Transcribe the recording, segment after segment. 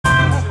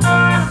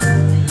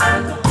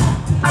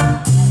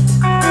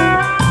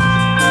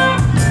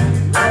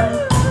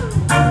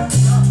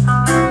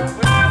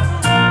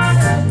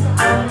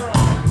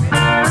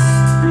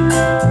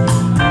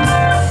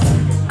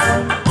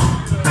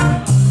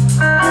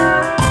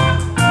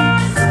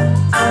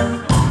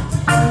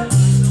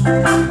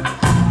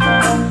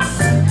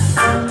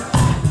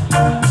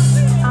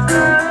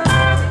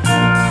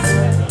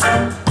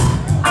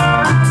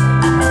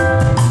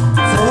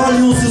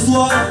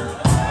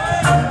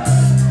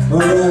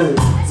Alright,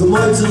 The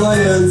Mighty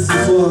Lyon ce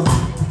soir.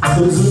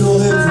 Nous sommes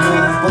honorés de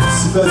pouvoir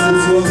participer à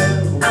cette soirée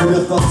en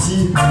première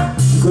partie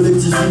du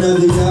collectif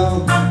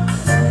Elreggaesoul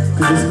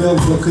que j'espère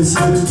vous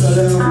apprécierez tout à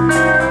l'heure.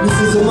 This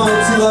is The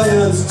Mighty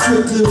Lyon,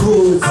 strictly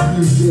roots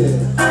music.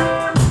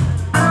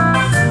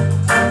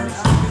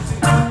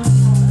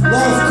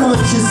 Love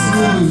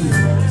consciously,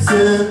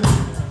 say,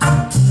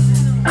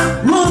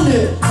 run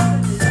it.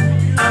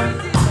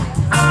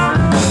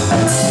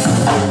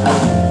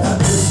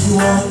 If you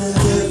wanna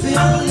live in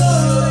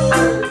love,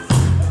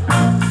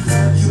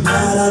 you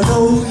gotta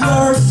know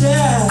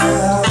yourself.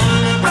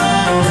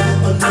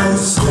 No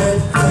sweat,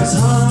 cause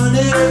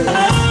honey,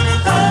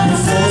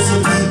 before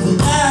some people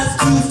ask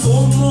you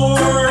for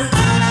more.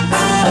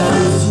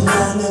 If you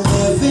wanna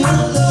live in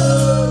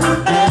love,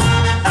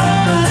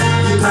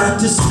 you got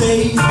to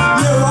stay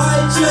your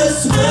righteous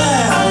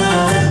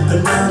well.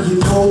 And now you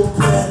know,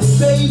 pretty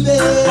baby,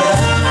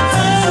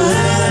 so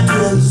that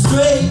goes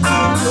straight to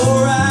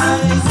your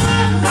eyes.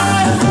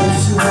 If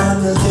you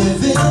wanna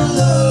live in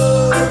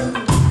love,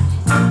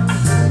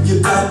 you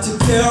got to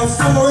care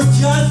for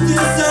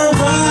justice and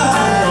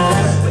right.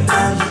 And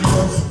now you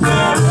know,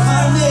 pretty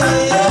honey,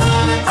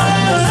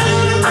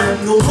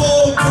 no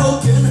more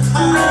broken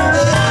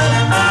hearted.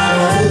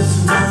 If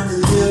you wanna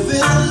live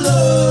in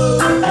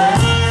love,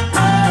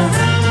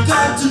 you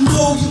got to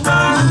know you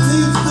only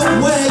live the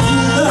way you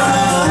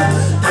love.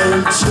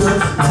 Ain't you,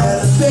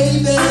 better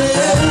baby?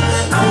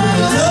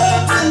 Only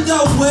love in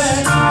the way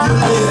you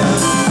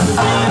live.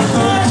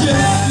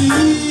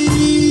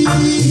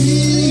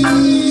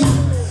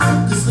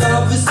 Cause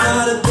love is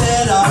not a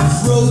bed of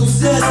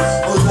roses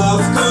or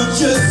love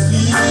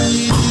consciously.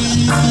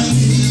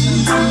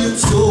 I'm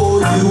sure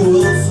you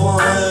will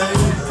find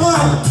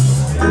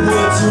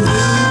what you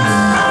need.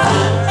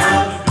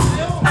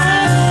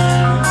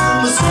 You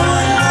must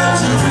find what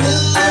you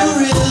really,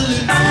 really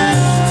need.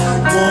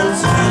 Won't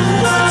tell you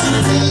what you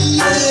need.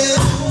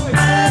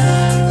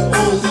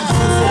 Only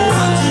you for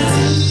what you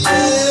need.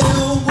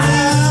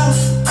 Well,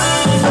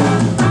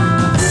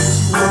 if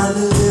you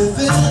wanna live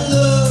in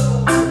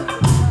love,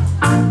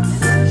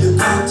 you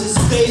got to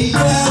stay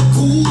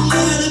cool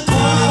and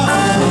calm.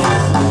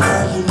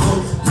 Now you know,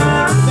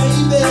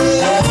 baby,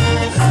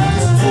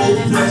 this whole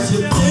place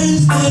your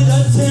things get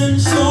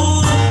attention.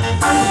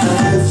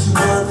 If you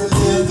wanna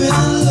live in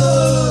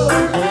love,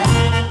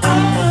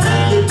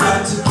 you got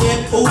to get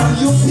all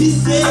your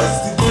pieces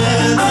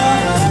together.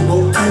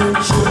 Oh, ain't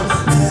you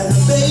better,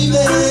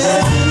 baby?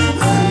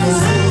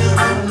 Cause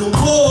ain't no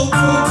more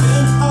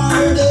broken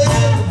hearted.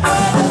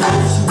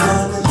 If you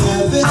wanna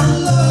live in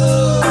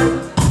love,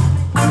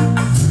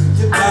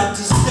 you got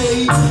to stay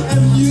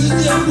and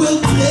music will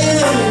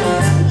play.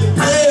 You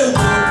play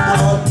one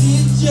more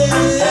DJ,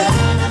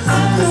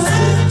 cause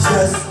it's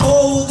just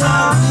all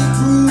that we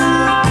grew.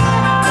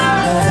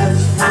 If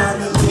you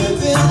wanna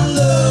live in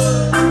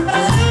love,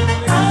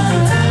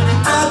 you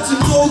got to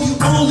know you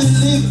only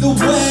live the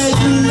way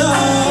you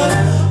love.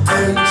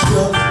 Ain't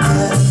you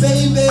better,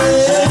 baby?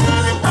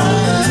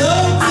 Only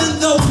love in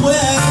the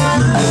way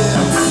you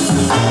live.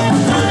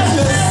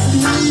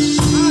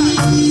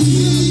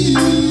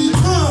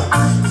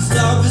 Cause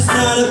love is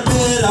not a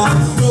bed of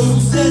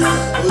roses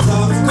or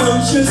love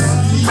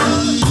consciously.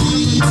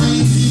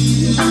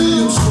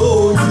 I'm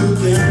sure you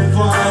can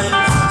find.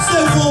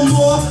 Say one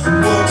more,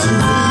 what you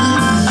really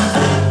need.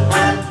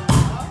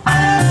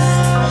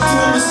 You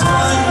must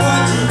find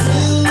what you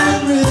really,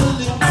 really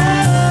need.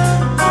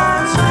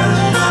 Tell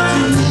me what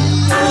you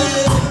need.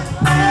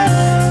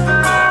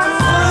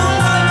 Find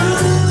what you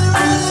really,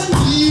 really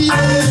need.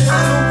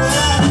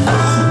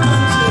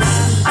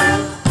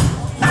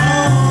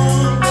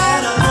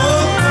 Better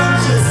love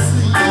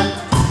consciously.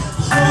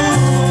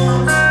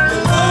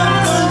 Love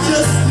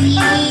consciously.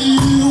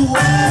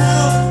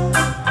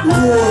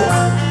 Well,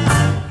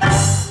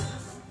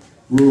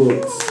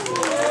 roots.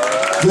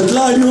 Vous êtes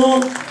là, Lyon?